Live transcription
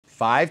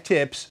5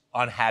 tips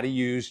on how to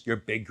use your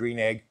big green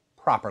egg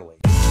properly.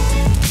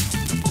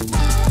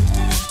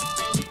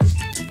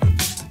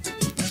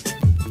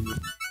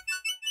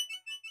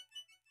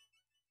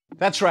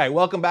 That's right,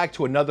 welcome back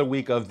to another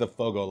week of the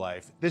FOGO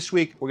Life. This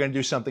week, we're gonna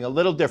do something a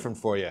little different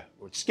for you.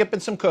 We're skipping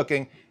some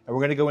cooking, and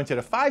we're gonna go into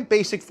the 5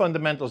 basic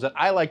fundamentals that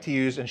I like to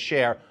use and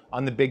share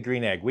on the big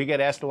green egg. We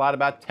get asked a lot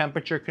about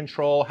temperature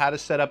control, how to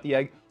set up the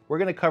egg. We're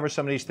gonna cover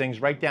some of these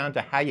things right down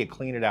to how you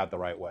clean it out the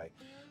right way.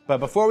 But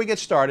before we get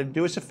started,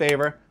 do us a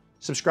favor,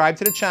 subscribe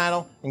to the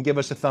channel and give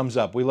us a thumbs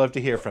up. We love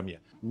to hear from you.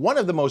 One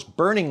of the most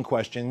burning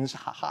questions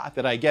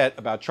that I get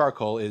about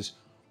charcoal is,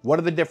 what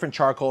are the different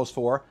charcoals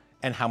for?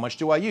 And how much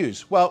do I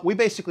use? Well, we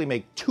basically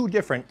make 2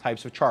 different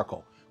types of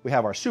charcoal. We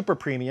have our super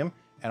premium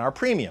and our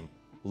premium,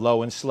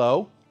 low and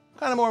slow,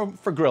 kind of more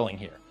for grilling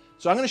here.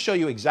 So I'm gonna show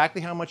you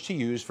exactly how much to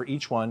use for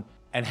each one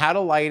and how to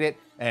light it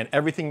and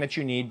everything that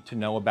you need to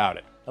know about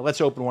it. Now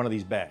let's open one of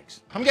these bags.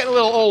 I'm getting a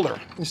little older.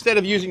 Instead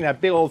of using that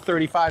big old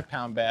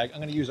 35-pound bag, I'm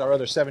gonna use our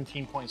other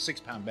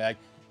 17.6-pound bag.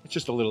 It's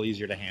just a little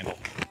easier to handle.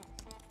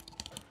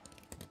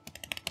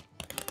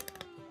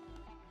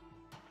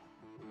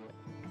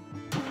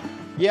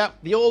 Yeah,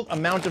 the old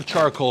amount of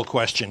charcoal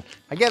question.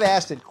 I get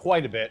asked it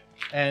quite a bit,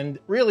 and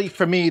really,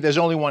 for me, there's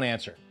only one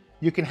answer.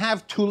 You can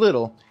have too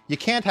little, you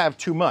can't have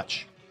too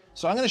much.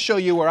 So I'm gonna show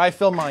you where I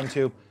fill mine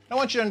to. I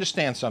want you to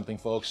understand something,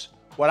 folks.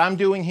 What I'm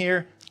doing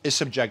here is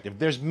subjective.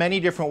 There's many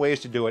different ways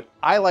to do it.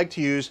 I like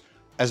to use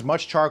as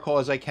much charcoal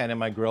as I can in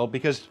my grill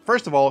because,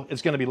 first of all,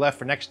 it's gonna be left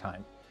for next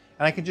time,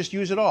 and I can just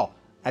use it all.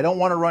 I don't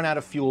wanna run out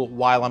of fuel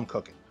while I'm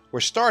cooking. We're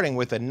starting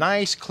with a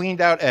nice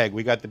cleaned out egg.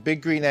 We got the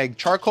big green egg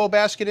charcoal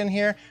basket in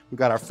here. We've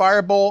got our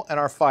fire bowl and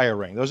our fire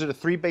ring. Those are the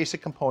 3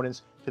 basic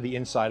components to the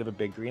inside of a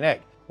big green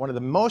egg. One of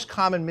the most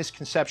common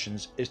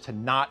misconceptions is to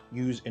not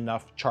use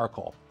enough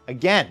charcoal.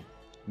 Again,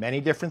 many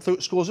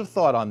different schools of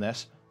thought on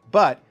this,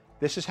 but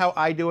this is how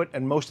I do it,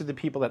 and most of the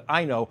people that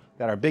I know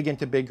that are big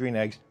into big green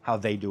eggs, how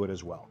they do it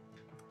as well.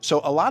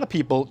 So a lot of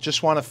people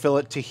just want to fill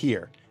it to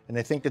here, and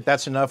they think that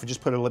that's enough and just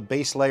put a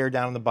base layer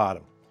down on the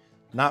bottom.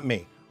 Not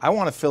me. I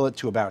want to fill it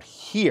to about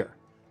here.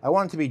 I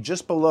want it to be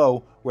just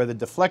below where the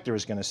deflector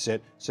is going to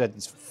sit so that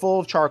it's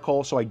full of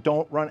charcoal so I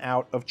don't run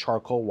out of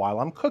charcoal while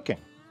I'm cooking.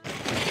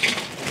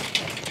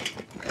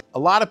 A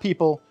lot of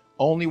people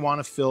only want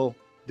to fill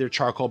their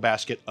charcoal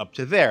basket up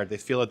to there. They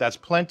feel that that's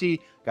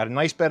plenty, got a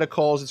nice bed of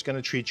coals, it's going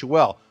to treat you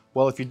well.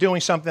 Well, if you're doing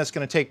something that's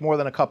going to take more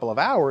than a couple of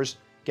hours,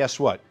 guess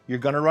what? You're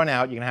going to run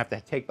out. You're going to have to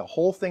take the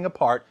whole thing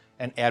apart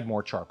and add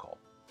more charcoal.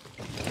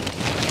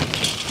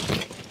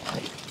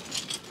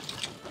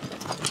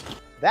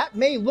 That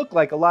may look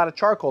like a lot of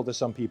charcoal to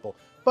some people,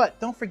 but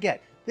don't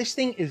forget, this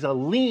thing is a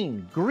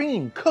lean,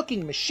 green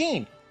cooking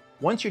machine.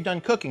 Once you're done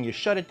cooking, you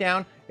shut it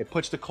down, it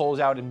puts the coals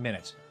out in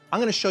minutes. I'm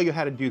gonna show you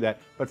how to do that,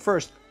 but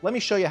first, let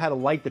me show you how to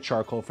light the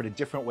charcoal for the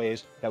different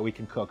ways that we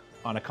can cook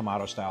on a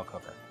Kamado style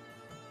cooker.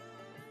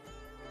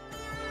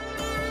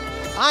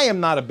 I am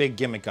not a big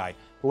gimmick guy,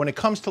 but when it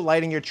comes to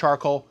lighting your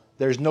charcoal,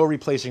 there's no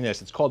replacing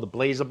this. It's called the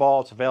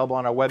Blaze-A-Ball. It's available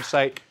on our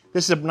website.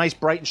 This is a nice,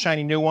 bright and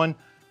shiny new one.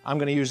 I'm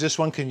gonna use this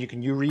one because you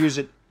can reuse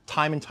it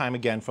time and time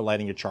again for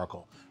lighting your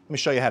charcoal. Let me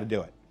show you how to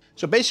do it.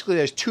 So basically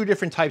there's 2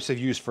 different types of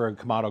use for a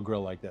Kamado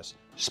grill like this,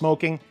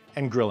 smoking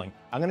and grilling.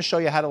 I'm gonna show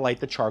you how to light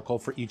the charcoal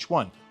for each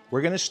one.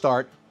 We're gonna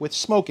start with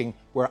smoking,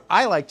 where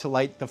I like to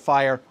light the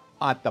fire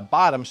at the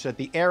bottom so that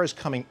the air is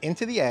coming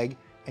into the egg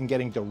and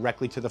getting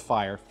directly to the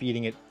fire,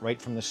 feeding it right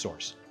from the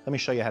source. Let me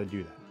show you how to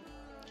do that.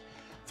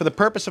 For the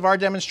purpose of our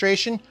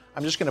demonstration,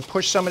 I'm just gonna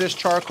push some of this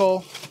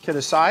charcoal to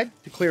the side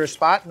to clear a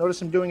spot.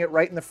 Notice I'm doing it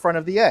right in the front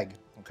of the egg,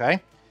 okay?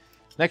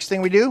 Next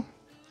thing we do,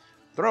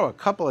 throw a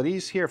couple of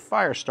these here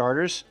fire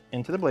starters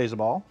into the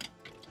Blaze-A-Ball.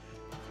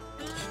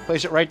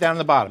 Place it right down in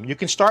the bottom. You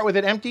can start with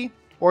it empty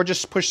or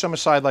just push some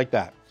aside like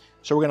that.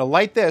 So we're gonna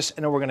light this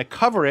and then we're gonna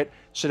cover it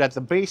so that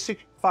the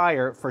basic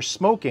fire for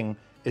smoking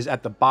is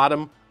at the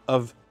bottom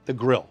of the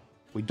grill.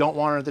 We don't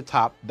want it at the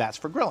top, that's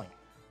for grilling.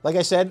 Like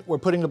I said, we're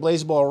putting the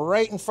Blaze-A-Ball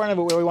right in front of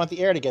it where we want the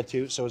air to get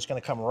to, so it's gonna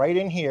come right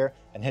in here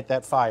and hit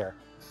that fire.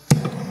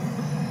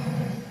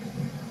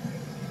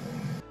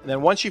 And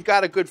then once you've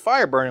got a good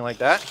fire burning like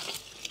that,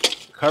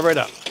 cover it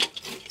up,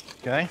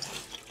 okay?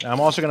 Now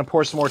I'm also gonna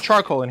pour some more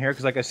charcoal in here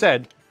because like I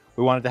said,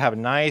 we want it to have a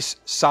nice,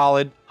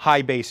 solid,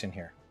 high base in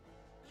here.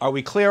 Are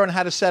we clear on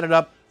how to set it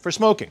up for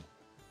smoking?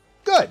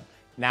 Good.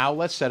 Now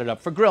let's set it up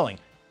for grilling.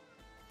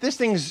 This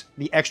thing's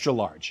the extra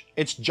large.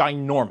 It's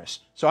ginormous.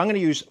 So I'm gonna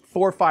use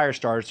 4 fire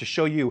starters to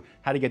show you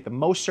how to get the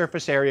most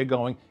surface area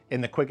going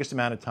in the quickest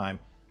amount of time,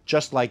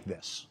 just like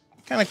this.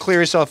 Kind of clear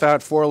yourself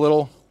out 4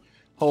 little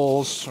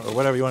holes, or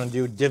whatever you want to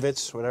do,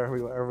 divots, whatever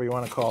you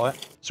want to call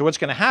it. So what's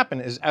going to happen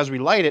is as we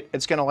light it,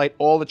 it's going to light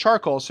all the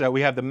charcoal so that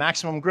we have the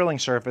maximum grilling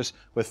surface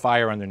with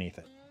fire underneath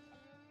it.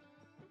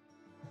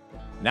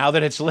 Now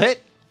that it's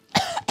lit,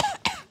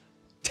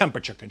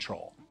 temperature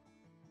control.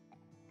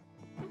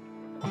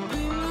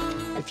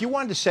 If you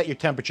wanted to set your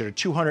temperature to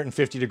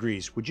 250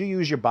 degrees, would you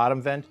use your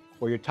bottom vent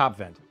or your top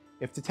vent?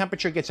 If the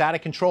temperature gets out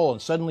of control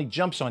and suddenly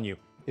jumps on you,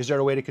 is there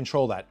a way to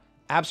control that?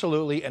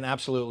 Absolutely and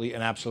absolutely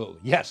and absolutely.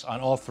 Yes, on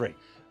all 3.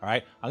 All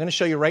right, I'm gonna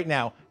show you right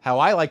now how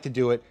I like to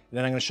do it, and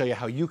then I'm gonna show you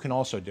how you can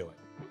also do it.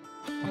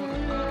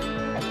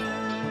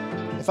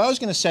 If I was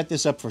gonna set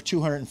this up for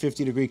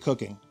 250-degree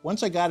cooking,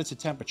 once I got it to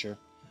temperature,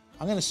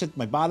 I'm gonna set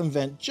my bottom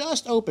vent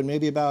just open,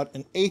 maybe about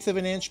 1/8 of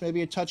an inch,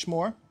 maybe a touch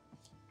more,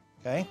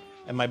 okay?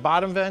 And my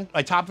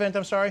top vent,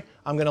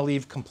 I'm gonna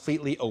leave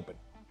completely open.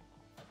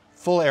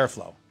 Full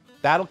airflow.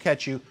 That'll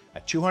catch you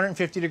at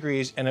 250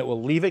 degrees and it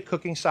will leave it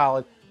cooking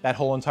solid that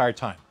whole entire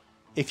time.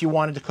 If you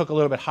wanted to cook a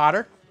little bit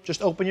hotter,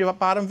 just open your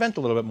bottom vent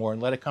a little bit more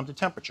and let it come to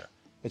temperature.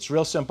 It's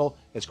real simple.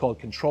 It's called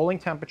controlling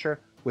temperature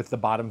with the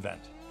bottom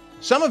vent.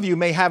 Some of you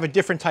may have a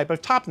different type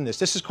of top than this.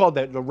 This is called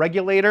the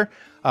regulator.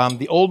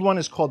 The old one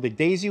is called the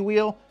daisy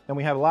wheel, and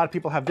we have a lot of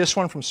people have this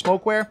one from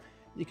Smokeware.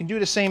 You can do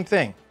the same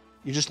thing.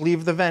 You just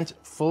leave the vent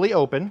fully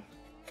open,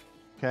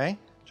 okay,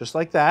 just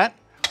like that.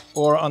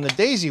 Or on the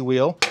daisy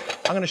wheel,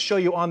 I'm gonna show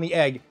you on the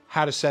egg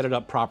how to set it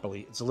up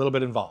properly. It's a little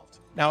bit involved.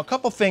 Now, a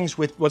couple things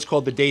with what's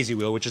called the daisy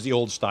wheel, which is the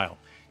old style.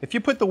 If you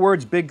put the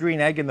words Big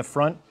Green Egg in the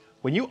front,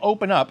 when you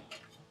open up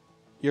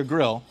your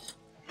grill,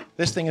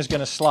 this thing is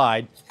gonna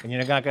slide and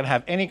you're not gonna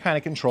have any kind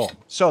of control.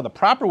 So the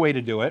proper way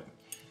to do it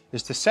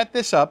is to set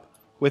this up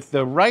with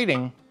the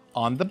writing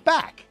on the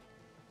back,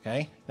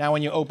 okay? Now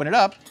when you open it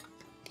up,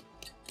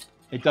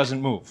 it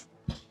doesn't move.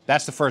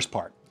 That's the first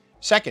part.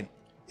 Second,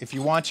 if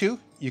you want to,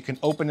 you can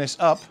open this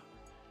up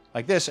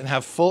like this and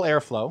have full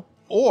airflow,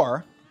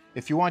 or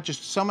if you want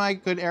just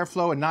semi-good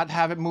airflow and not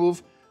have it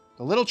move,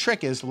 the little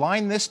trick is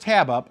line this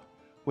tab up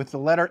with the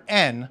letter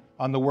N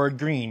on the word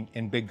green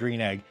in Big Green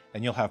Egg,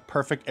 and you'll have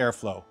perfect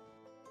airflow.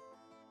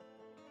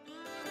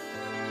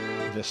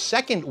 The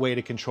second way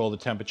to control the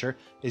temperature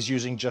is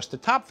using just the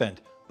top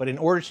vent, but in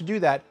order to do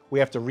that, we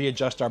have to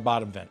readjust our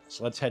bottom vent.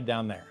 So let's head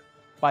down there.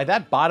 By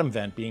that bottom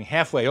vent being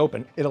halfway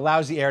open, it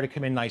allows the air to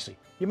come in nicely.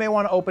 You may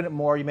want to open it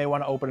more, you may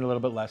want to open it a little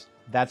bit less.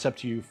 That's up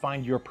to you.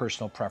 Find your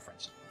personal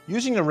preference.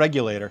 Using the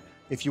regulator,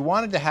 if you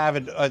wanted to have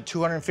it at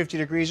 250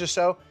 degrees or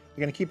so,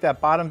 you're going to keep that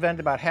bottom vent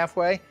about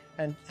halfway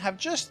and have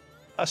just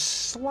a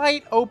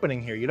slight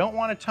opening here. You don't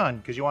want a ton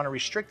because you want to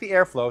restrict the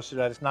airflow so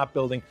that it's not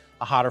building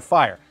a hotter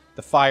fire.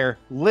 The fire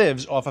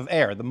lives off of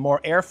air. The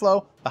more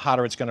airflow, the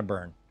hotter it's going to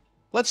burn.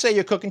 Let's say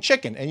you're cooking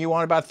chicken and you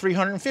want about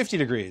 350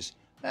 degrees.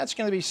 That's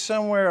going to be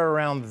somewhere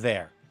around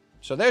there.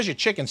 So there's your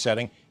chicken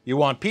setting. You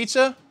want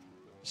pizza?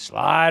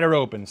 Slide her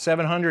open.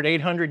 700,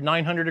 800,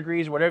 900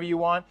 degrees, whatever you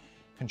want.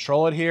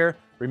 Control it here.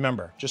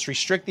 Remember, just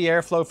restrict the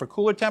airflow for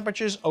cooler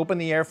temperatures, open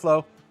the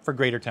airflow for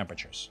greater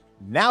temperatures.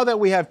 Now that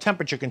we have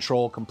temperature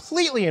control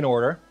completely in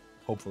order,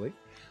 hopefully,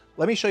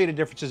 let me show you the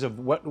differences of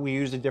what we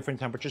use the different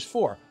temperatures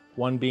for.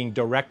 One being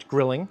direct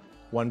grilling,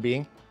 one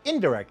being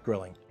indirect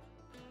grilling.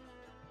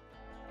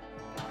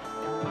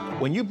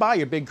 When you buy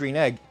your Big Green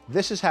Egg,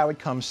 this is how it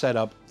comes set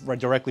up right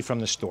directly from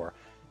the store.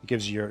 It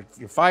gives you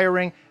your fire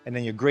ring, and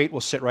then your grate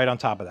will sit right on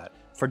top of that.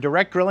 For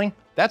direct grilling,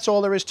 that's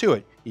all there is to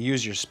it. You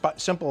use your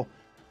simple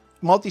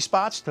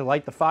multi-spots to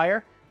light the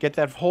fire, get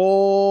that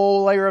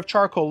whole layer of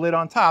charcoal lit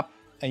on top,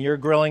 and you're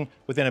grilling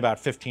within about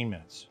 15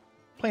 minutes.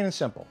 Plain and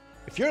simple.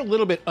 If you're a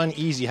little bit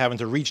uneasy having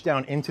to reach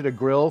down into the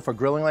grill for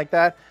grilling like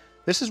that,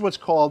 this is what's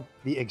called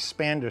the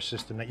expander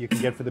system that you can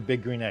get for the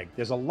Big Green Egg.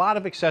 There's a lot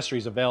of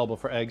accessories available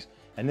for eggs,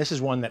 and this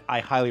is one that I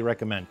highly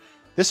recommend.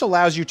 This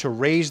allows you to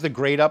raise the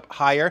grate up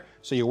higher,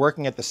 so you're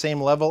working at the same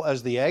level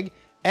as the egg,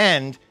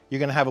 and you're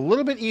gonna have a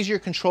little bit easier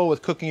control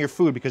with cooking your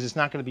food because it's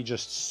not gonna be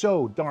just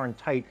so darn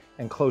tight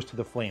and close to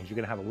the flames. You're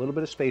gonna have a little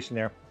bit of space in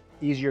there,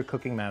 easier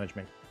cooking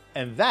management.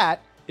 And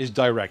that is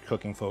direct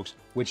cooking, folks,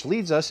 which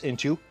leads us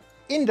into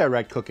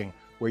indirect cooking,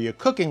 where you're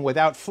cooking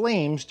without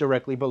flames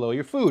directly below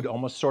your food,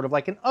 almost sort of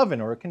like an oven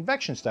or a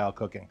convection style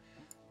cooking.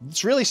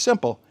 It's really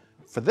simple.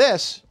 For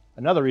this,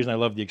 another reason I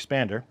love the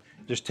expander,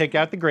 just take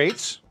out the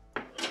grates,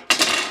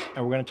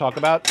 and we're gonna talk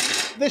about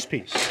this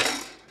piece.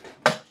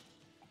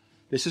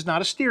 This is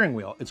not a steering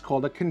wheel. It's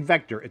called a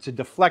convector. It's a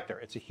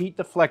deflector. It's a heat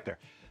deflector.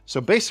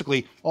 So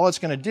basically, all it's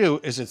gonna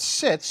do is it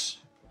sits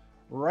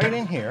right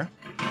in here,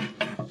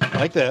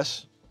 like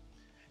this.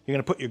 You're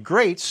gonna put your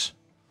grates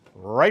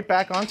right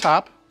back on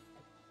top.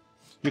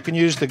 You can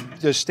use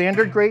the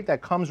standard grate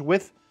that comes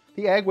with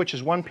the egg, which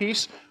is one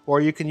piece, or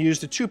you can use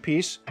the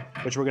two-piece,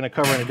 which we're gonna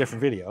cover in a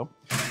different video.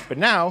 But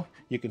now,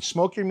 you can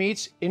smoke your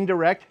meats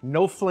indirect,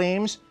 no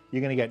flames.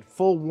 You're gonna get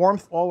full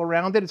warmth all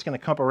around it. It's gonna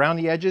come around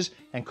the edges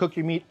and cook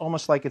your meat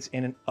almost like it's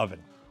in an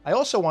oven. I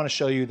also wanna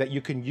show you that you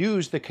can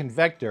use the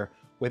convector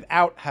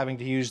without having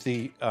to use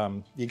the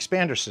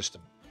expander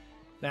system.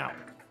 Now,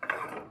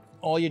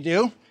 all you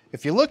do,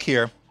 if you look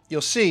here,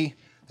 you'll see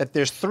that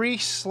there's 3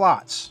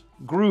 slots,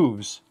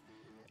 grooves,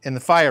 in the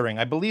fire ring.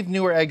 I believe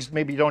newer eggs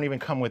maybe don't even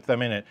come with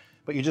them in it,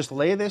 but you just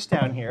lay this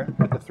down here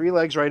with the 3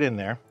 legs right in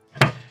there,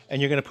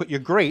 and you're gonna put your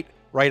grate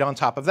right on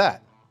top of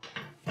that.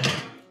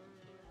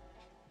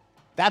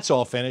 That's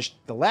all finished.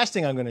 The last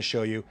thing I'm gonna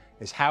show you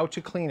is how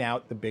to clean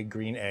out the Big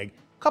Green Egg,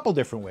 a couple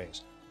different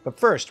ways. But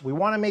first, we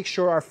wanna make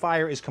sure our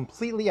fire is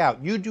completely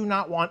out. You do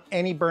not want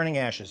any burning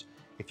ashes.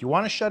 If you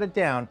wanna shut it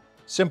down,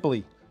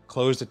 simply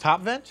close the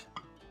top vent,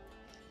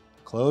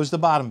 close the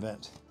bottom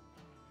vent.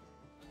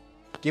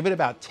 Give it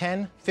about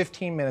 10,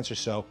 15 minutes or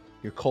so.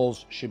 Your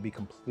coals should be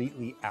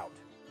completely out.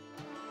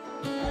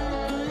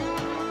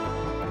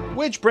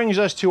 Which brings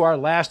us to our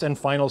last and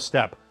final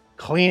step,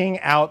 cleaning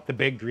out the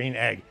big green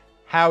egg.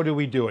 How do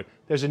we do it?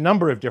 There's a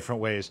number of different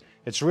ways.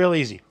 It's real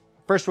easy.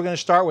 First, we're going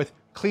to start with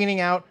cleaning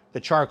out the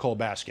charcoal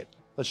basket.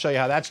 Let's show you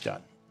how that's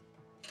done.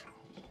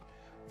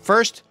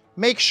 First,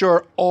 make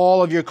sure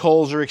all of your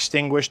coals are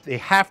extinguished. They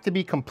have to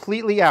be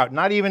completely out,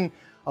 not even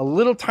a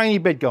little tiny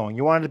bit going.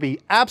 You want it to be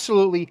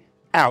absolutely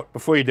out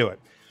before you do it.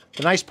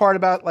 The nice part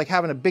about like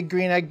having a big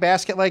green egg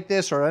basket like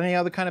this or any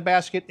other kind of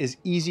basket is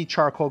easy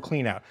charcoal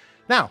clean out.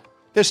 Now,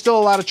 there's still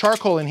a lot of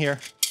charcoal in here.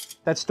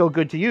 That's still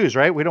good to use,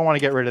 right? We don't want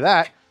to get rid of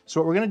that. So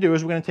what we're going to do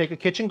is we're going to take a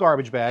kitchen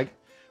garbage bag.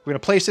 We're going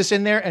to place this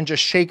in there and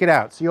just shake it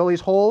out. See all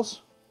these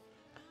holes?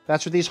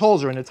 That's what these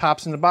holes are in the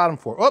tops and the bottom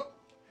for. Oh!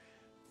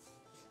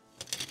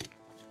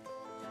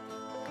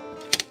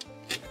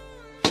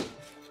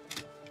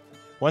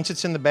 Once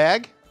it's in the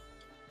bag,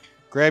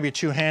 grab your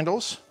two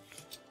handles,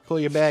 pull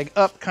your bag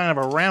up kind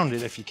of around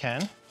it if you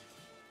can,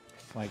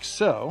 like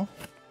so,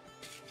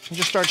 and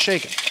just start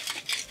shaking.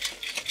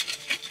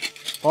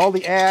 All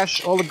the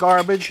ash, all the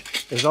garbage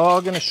is all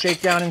going to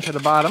shake down into the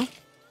bottom.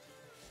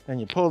 Then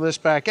you pull this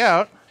back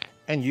out,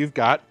 and you've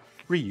got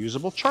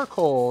reusable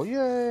charcoal.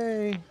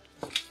 Yay!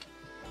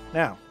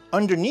 Now,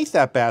 underneath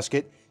that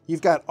basket,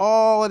 you've got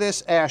all of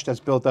this ash that's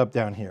built up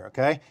down here,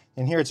 okay?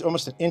 And here it's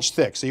almost an inch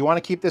thick, so you want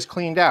to keep this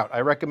cleaned out.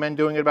 I recommend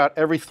doing it about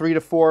every 3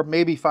 to 4,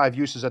 maybe 5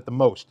 uses at the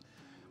most.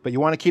 But you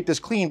want to keep this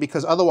clean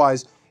because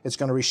otherwise it's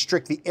going to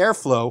restrict the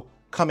airflow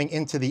coming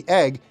into the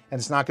egg, and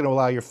it's not going to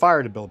allow your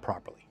fire to build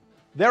properly.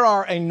 There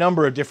are a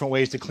number of different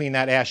ways to clean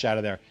that ash out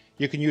of there.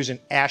 You can use an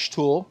ash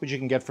tool, which you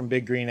can get from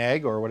Big Green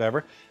Egg or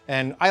whatever,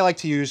 and I like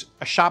to use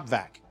a shop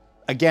vac.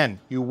 Again,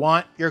 you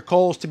want your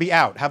coals to be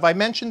out. Have I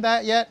mentioned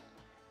that yet?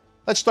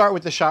 Let's start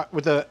with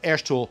the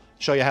ash tool,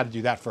 show you how to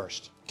do that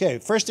first. Okay,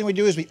 first thing we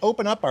do is we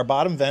open up our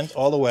bottom vent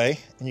all the way,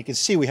 and you can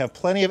see we have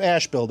plenty of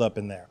ash buildup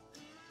in there.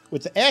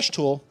 With the ash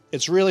tool,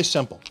 it's really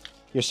simple.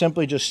 You're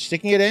simply just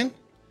sticking it in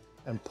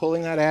and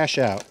pulling that ash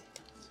out.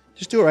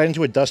 Just do it right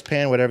into a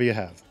dustpan, whatever you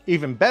have.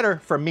 Even better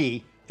for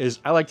me is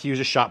I like to use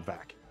a shop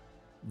vac.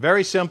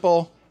 Very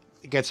simple,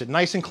 it gets it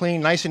nice and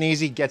clean, nice and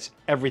easy, gets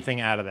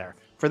everything out of there.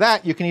 For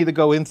that, you can either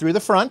go in through the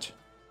front,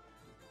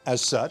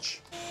 as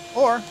such,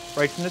 or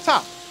right from the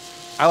top.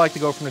 I like to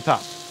go from the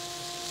top,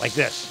 like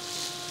this.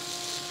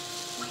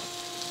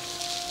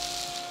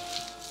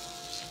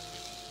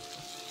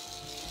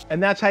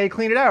 And that's how you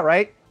clean it out,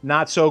 right?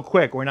 Not so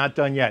quick, we're not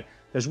done yet.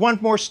 There's one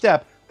more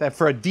step that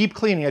for a deep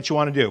cleaning that you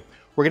want to do.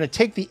 We're going to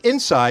take the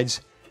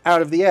insides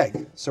out of the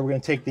egg. So we're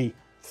going to take the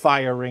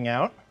fire ring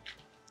out.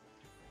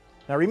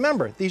 Now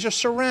remember, these are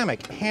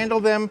ceramic. Handle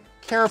them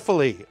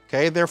carefully,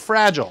 okay? They're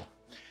fragile.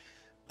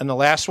 And the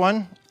last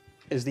one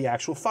is the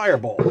actual fire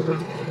bowl.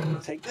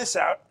 Take this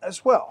out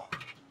as well.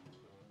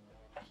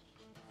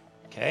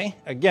 Okay,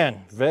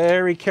 again,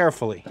 very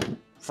carefully.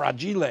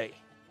 Fragile.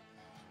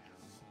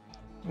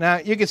 Now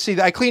you can see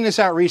that I cleaned this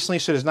out recently,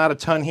 so there's not a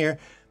ton here,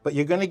 but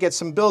you're going to get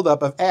some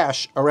buildup of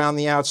ash around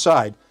the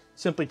outside.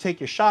 Simply take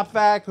your shop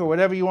vac or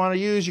whatever you want to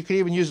use. You could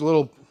even use a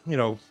little,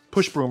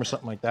 push broom or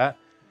something like that,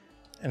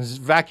 and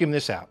vacuum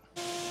this out.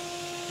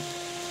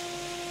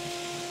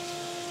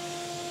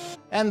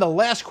 And the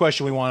last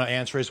question we want to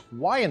answer is,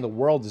 why in the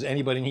world does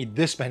anybody need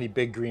this many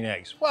big green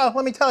eggs? Well,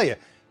 let me tell you. You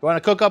want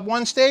to cook up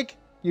one steak?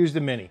 Use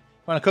the mini. You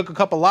want to cook a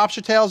couple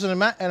lobster tails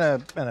and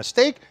a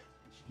steak?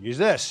 Use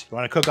this. You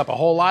want to cook up a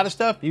whole lot of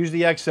stuff? Use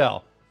the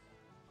XL.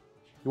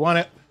 You want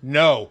to?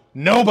 No,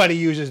 nobody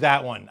uses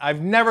that one.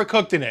 I've never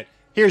cooked in it.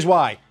 Here's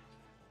why.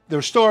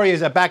 The story is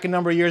that back a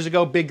number of years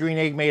ago, Big Green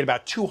Egg made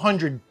about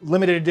 200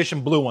 limited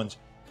edition blue ones.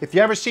 If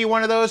you ever see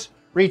one of those,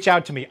 reach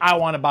out to me. I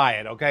want to buy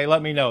it, okay?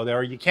 Let me know.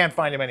 You can't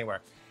find them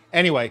anywhere.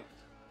 Anyway,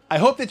 I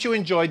hope that you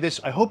enjoyed this.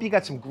 I hope you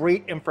got some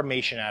great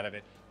information out of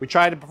it. We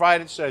tried to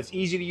provide it so it's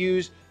easy to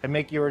use and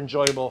make your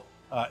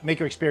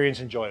experience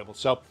enjoyable.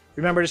 So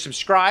remember to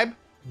subscribe.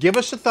 Give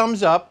us a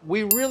thumbs up.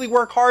 We really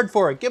work hard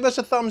for it. Give us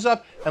a thumbs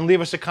up and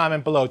leave us a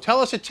comment below. Tell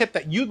us a tip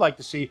that you'd like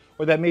to see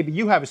or that maybe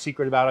you have a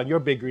secret about on your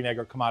Big Green Egg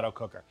or Kamado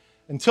cooker.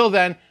 Until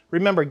then,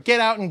 remember, get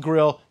out and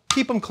grill,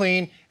 keep them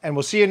clean, and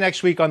we'll see you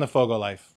next week on the FOGO Life.